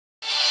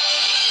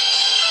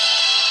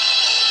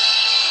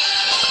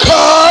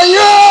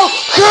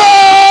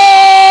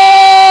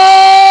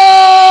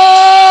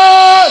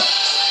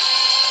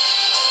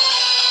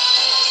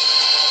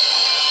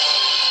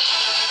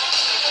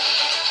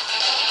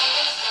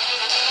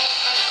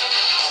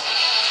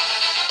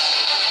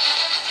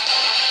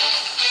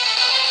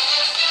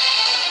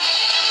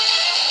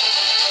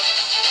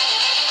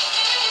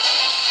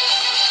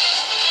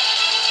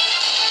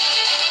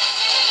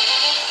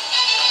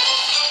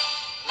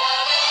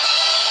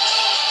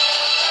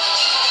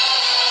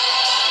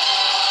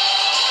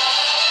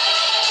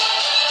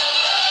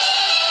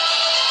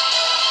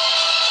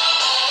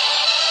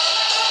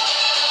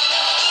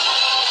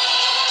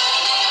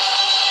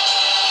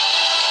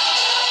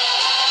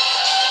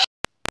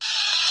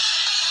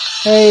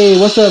Hey,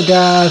 what's up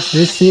guys?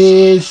 This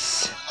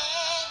is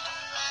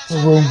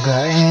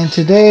Runga, and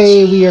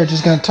today we are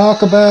just going to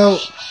talk about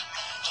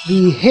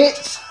the hit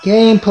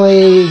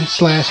gameplay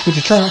slash Future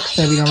Trunks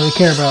that we don't really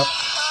care about.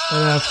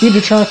 But Future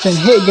Trunks and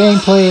hit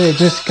gameplay that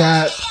just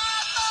got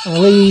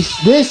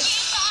released.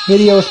 This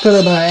video was put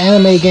up by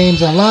Anime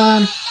Games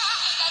Online,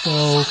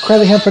 so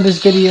credit him for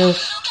this video.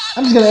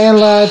 I'm just going to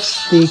analyze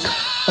the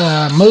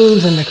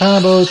moves and the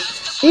combos.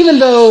 Even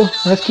though,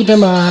 let's keep in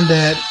mind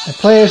that the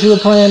players who are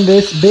playing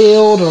this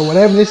build or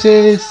whatever this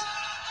is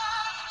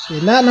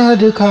did not know how to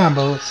do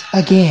combos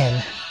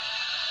again.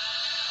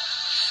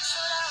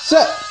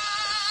 So,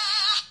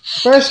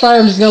 first fight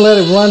I'm just going to let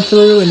it run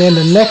through, and then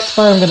the next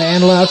fight I'm going to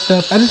analyze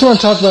stuff. I just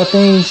want to talk about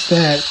things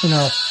that,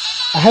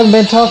 I haven't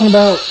been talking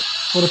about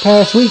for the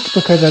past week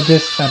because I've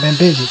been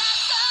busy.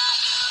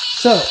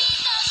 So,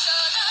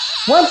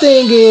 one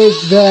thing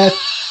is that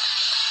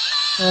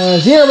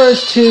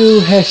Xenoverse 2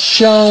 has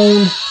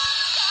shown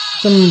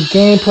some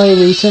gameplay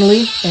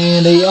recently,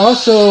 and they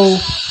also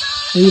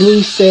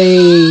released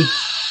a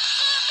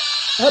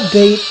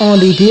update on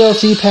the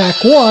DLC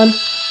Pack 1,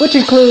 which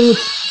includes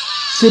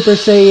Super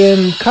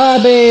Saiyan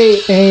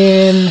Kabe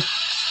and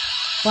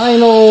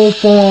Final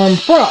Form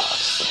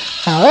Frost.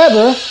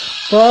 However,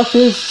 Frost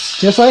is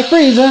just like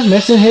Frieza,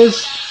 missing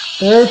his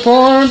third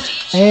form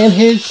and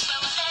his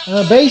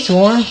base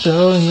form,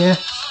 so yeah,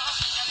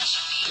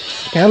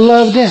 gotta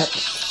love that.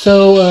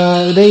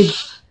 So they've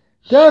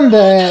done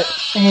that,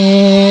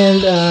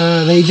 and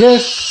they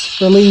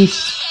just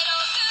released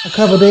a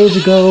couple days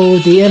ago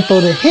the info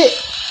that Hit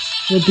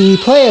would be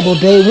playable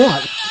day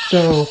one.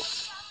 So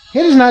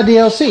Hit is not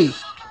DLC,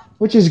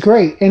 which is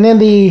great. And then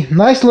the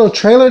nice little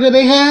trailer that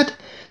they had,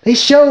 they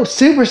showed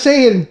Super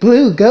Saiyan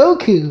Blue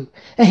Goku,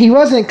 and he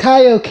wasn't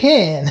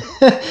Kaioken.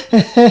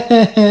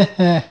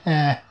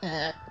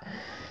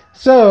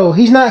 So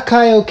he's not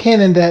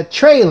Kaioken in that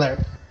trailer.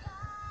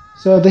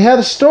 So if they have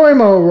the story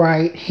mode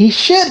right, he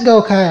should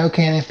go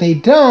Kaioken. If they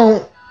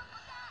don't,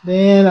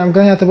 then I'm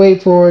going to have to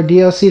wait for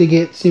DLC to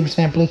get Super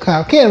Saiyan Blue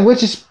Kaioken,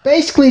 which is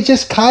basically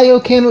just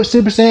Kaioken with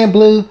Super Saiyan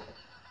Blue.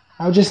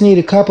 I'll just need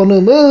a couple new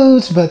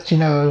moves, but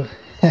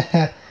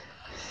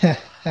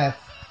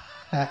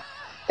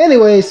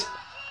anyways,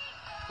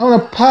 I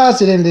want to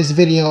pause it in this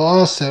video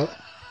also,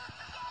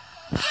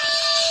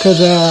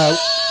 because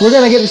we're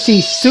going to get to see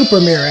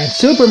Super Mirror, and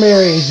Super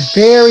Mirror is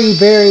very,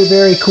 very,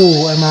 very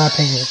cool in my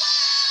opinion.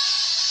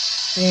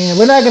 And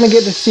we're not going to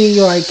get to see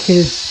like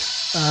his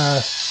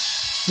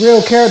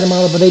real character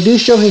model, but they do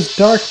show his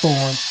dark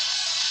form.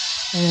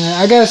 And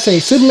I gotta say,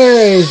 Super Mirror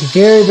is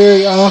very,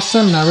 very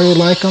awesome, and I really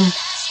like him.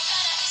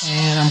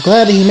 And I'm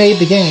glad that he made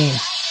the game.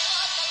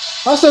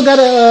 Also got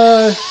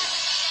a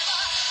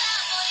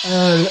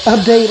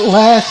update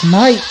last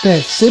night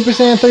that Super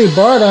Saiyan 3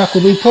 Bardock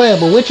will be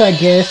playable, which I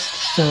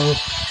guessed, so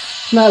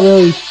it's not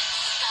really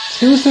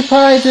too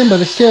surprising,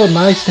 but it's still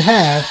nice to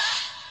have.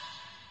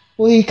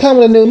 Will he come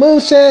with a new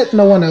moveset?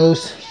 No one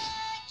knows.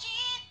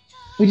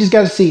 We just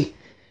got to see.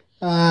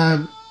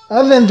 Other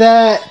than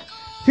that,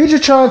 Future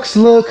Trunks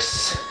looks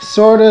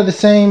sort of the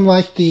same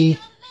like the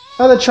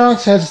other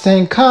Trunks. Has the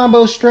same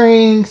combo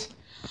strings.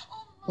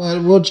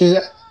 But we'll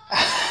just...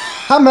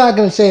 I'm not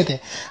going to say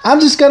anything.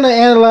 I'm just going to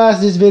analyze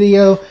this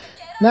video.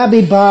 Not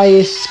be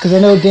biased, because I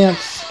know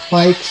Demps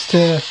likes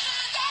to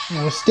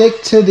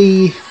stick to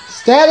the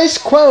status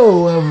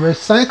quo of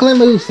recycling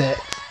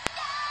movesets.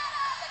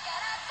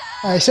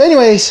 Alright, so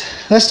anyways,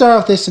 let's start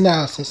off this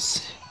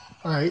analysis.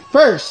 Alright,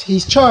 first,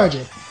 he's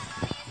charging.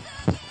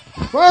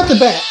 Right off the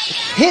bat,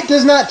 Hit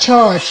does not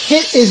charge.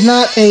 Hit is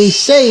not a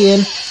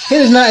Saiyan.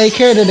 Hit is not a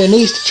character that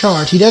needs to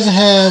charge. He doesn't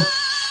have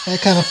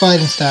that kind of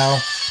fighting style.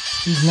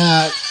 He's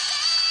not...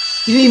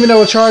 He didn't even know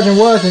what charging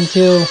was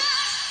until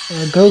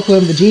Goku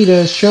and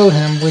Vegeta showed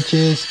him, which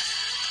is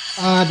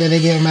odd that they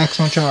gave him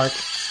maximum charge.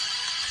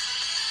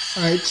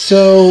 Alright,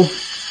 so...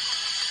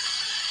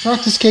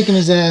 Trunks is kicking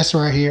his ass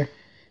right here.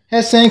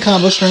 Has same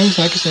combo strings,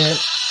 like I said.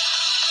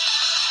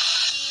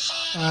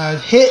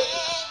 Hit.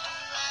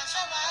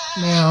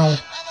 Now,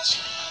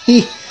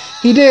 he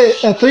did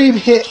a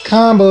 3-hit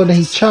combo that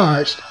he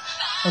charged.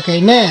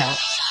 Okay, now,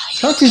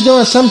 Trunks is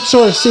doing some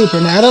sort of super.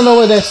 Now, I don't know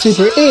what that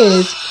super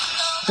is,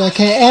 so I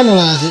can't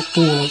analyze it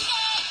fully.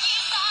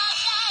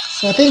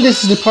 So I think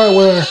this is the part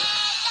where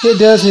Hit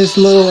does his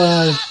little,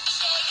 I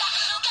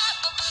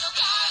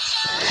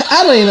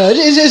don't even know,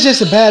 it's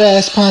just a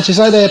badass punch. It's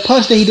like that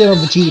punch that he did on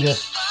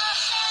Vegeta.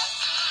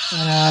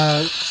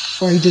 And,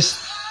 where he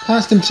just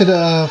punched him to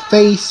the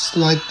face,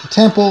 like the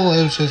temple.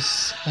 It was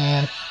just,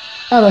 man,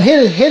 I don't know,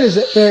 Hit is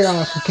a very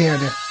awesome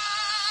character.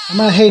 I'm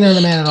not hating on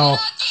the man at all.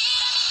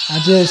 I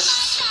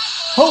just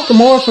hope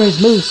more for his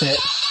moveset.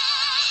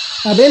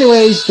 But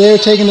anyways, they're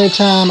taking their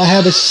time. I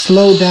have this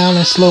slowed down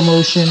in slow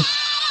motion,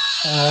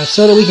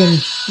 so that we can,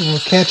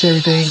 catch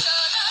everything.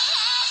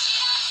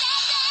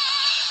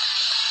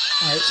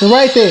 Alright, so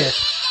right there,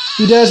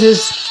 he does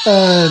his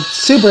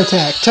super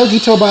attack, Toki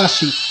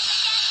Tobashi.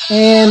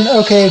 And,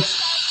 okay,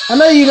 I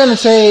know you're going to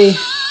say,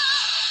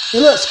 it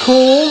looks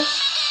cool,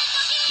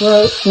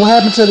 what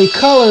happened to the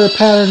color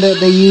pattern that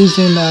they use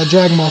in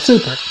Dragon Ball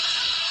Super.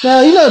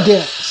 Now, you know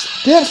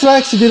Dips. Dips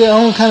likes to do their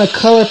own kind of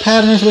color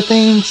patterns with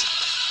things.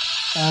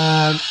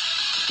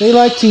 They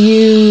like to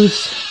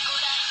use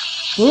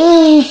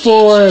blue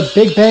for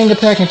Big Bang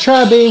Attack and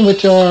Tri-Beam,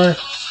 which are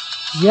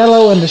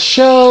yellow in the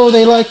show.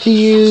 They like to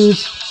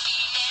use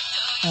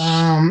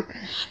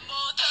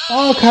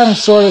all kind of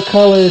sort of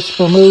colors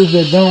for moves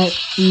that don't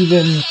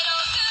even...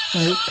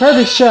 Like,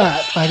 perfect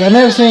shot. Like, I've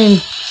never seen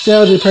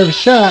Cell do perfect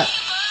shot,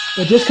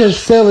 but just because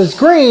Cell is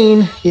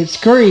green,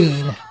 it's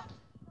green.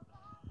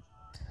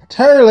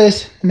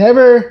 Turles,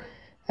 never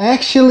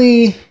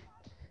actually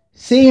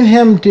seen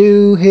him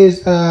do his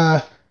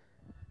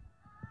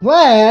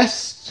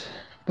blast,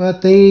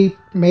 but they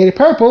made it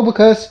purple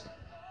because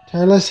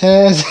Turles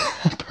has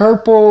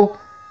purple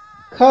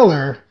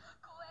color,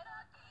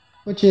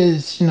 which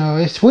is, you know,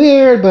 it's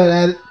weird, but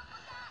at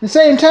the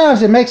same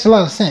time, it makes a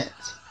lot of sense.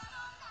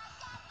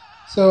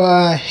 So,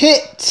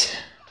 Hit,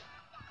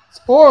 his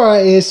aura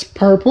is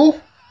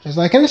purple, just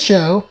like in the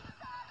show.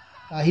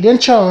 He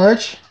didn't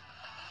charge.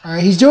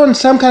 Alright, he's doing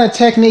some kind of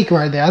technique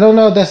right there. I don't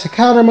know if that's a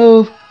counter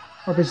move,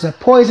 or if it's a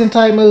poison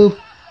type move,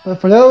 but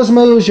for those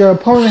moves, your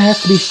opponent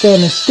has to be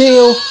standing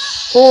still,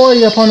 or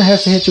your opponent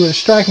has to hit you with a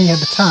strike and you have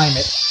to time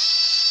it.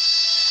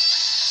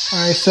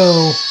 Alright,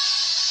 so,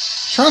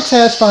 Trunks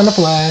has Final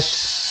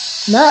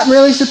Flash. Not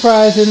really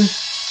surprising.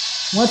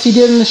 Once he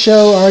did in the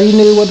show, I already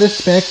knew what to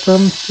expect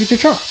from Future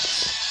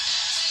Trunks.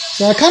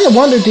 So I kind of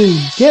wonder, do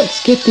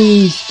Dips get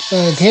these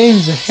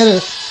games ahead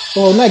of...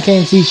 Well, not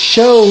games, these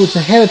shows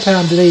ahead of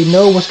time? Do they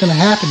know what's going to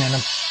happen in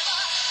them?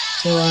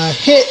 So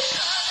Hit,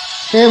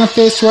 Phantom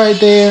Fist right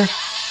there.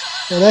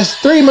 So that's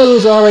 3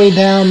 moves already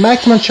down.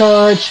 Maximum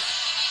Charge.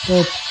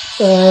 The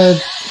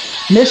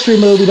mystery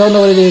move, we don't know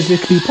what it is.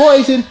 It could be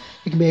poison.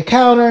 It could be a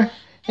counter.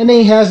 And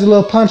then he has the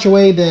little punch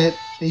away that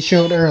they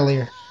showed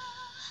earlier.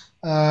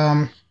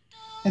 And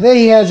then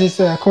he has his,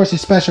 of course,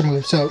 his special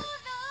move. So,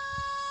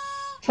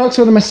 Trunks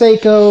with a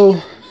Masako.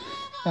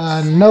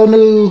 No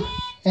new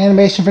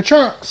animation for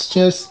Trunks.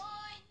 Just,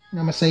 you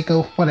know,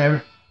 Masako,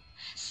 whatever.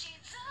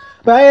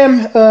 But I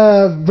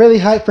am really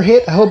hyped for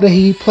Hit. I hope that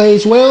he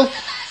plays well.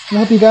 And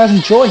I hope you guys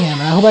enjoy him.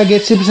 And I hope I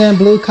get Super Saiyan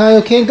Blue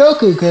Kaioken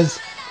Goku, because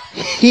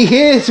he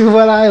is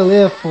what I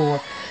live for.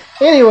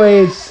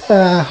 Anyways,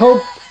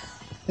 hope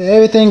that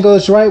everything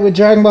goes right with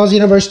Dragon Ball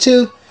Xenoverse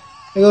 2.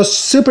 There goes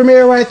Super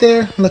Mirror right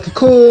there, looking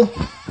cool.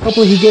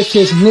 Hopefully he gets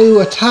his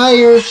new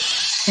attire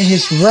and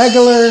his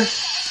regular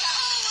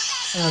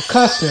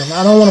costume.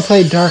 I don't want to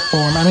play Dark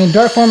Form. I mean,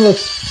 Dark Form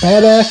looks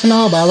badass and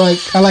all, but I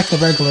like the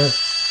regular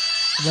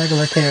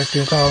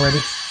characters already.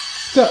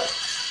 So,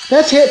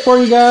 that's it for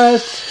you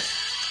guys.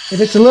 If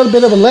it's a little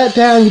bit of a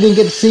letdown, you didn't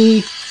get to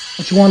see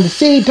what you wanted to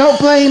see, don't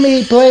blame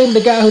me. Blame the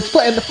guy who's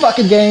playing the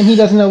fucking game. He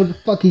doesn't know what the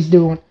fuck he's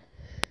doing.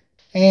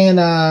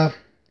 And,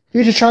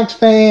 Future Trunks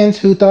fans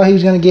who thought he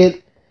was going to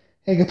get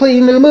a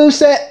completely new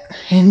moveset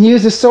and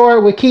use the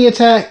sword with key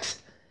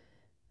attacks,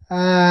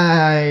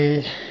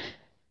 I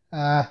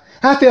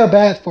feel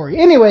bad for you.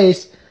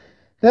 Anyways,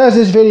 that was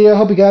this video.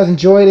 Hope you guys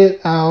enjoyed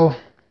it. I'll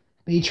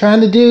be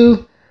trying to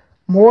do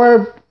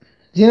more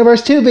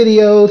Xenoverse 2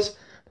 videos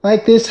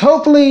like this.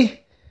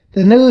 Hopefully,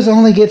 the news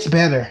only gets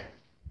better.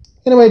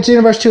 Anyway,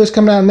 Xenoverse 2 is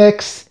coming out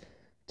next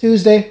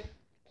Tuesday.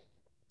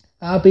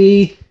 I'll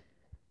be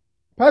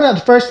probably not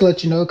the first to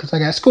let you know because I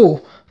got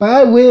school, but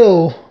I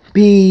will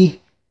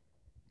be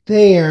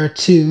there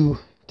to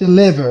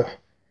deliver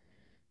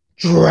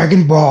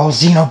Dragon Ball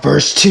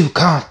Xenoverse 2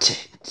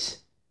 content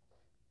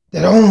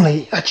that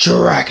only a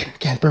dragon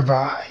can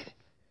provide.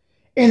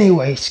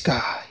 Anyways,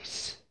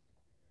 guys,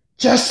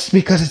 just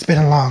because it's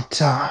been a long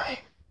time,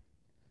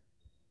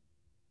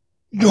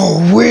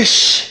 your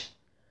wish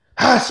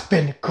has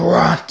been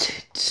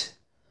granted.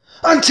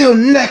 Until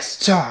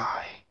next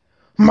time,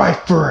 my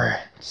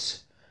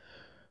friends,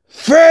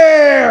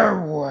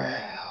 farewell.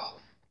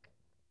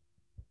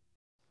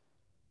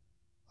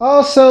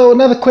 Also,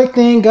 another quick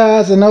thing,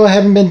 guys. I know I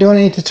haven't been doing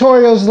any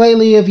tutorials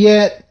lately of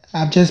yet.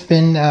 I've just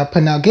been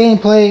putting out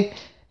gameplay.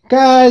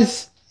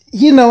 Guys,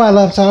 you know I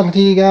love talking to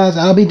you guys.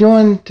 I'll be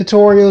doing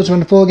tutorials when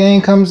the full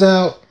game comes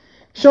out,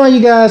 showing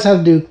you guys how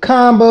to do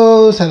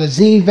combos, how to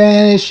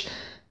Z-Vanish,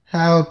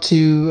 how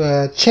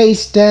to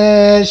chase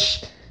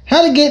dash,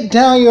 how to get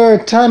down your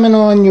timing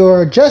on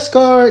your just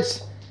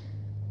guards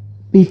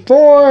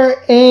before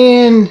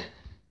and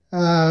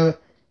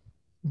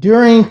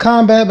during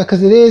combat,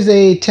 because it is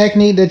a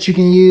technique that you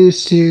can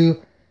use to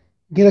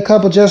get a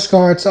couple just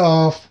guards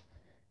off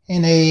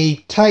in a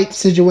tight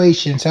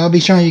situation. So I'll be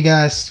showing you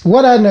guys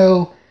what I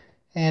know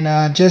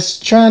and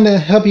just trying to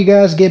help you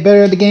guys get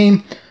better at the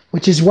game,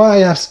 which is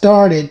why I've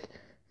started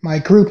my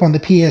group on the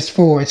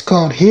PS4. It's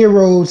called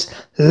Heroes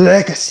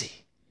Legacy.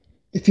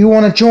 If you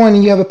want to join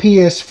and you have a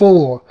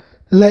PS4,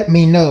 let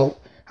me know.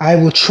 I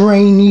will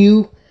train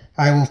you,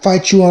 I will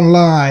fight you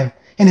online,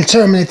 and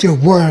determine if you're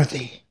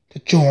worthy to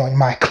join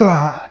my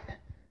clan.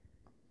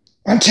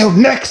 Until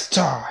next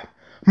time,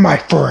 my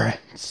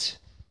friends,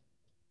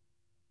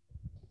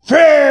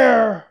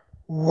 farewell.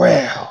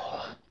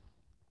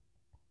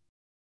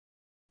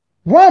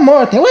 One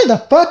more thing, where the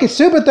fuck is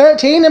Super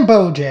 13 and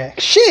Bojack?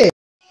 Shit!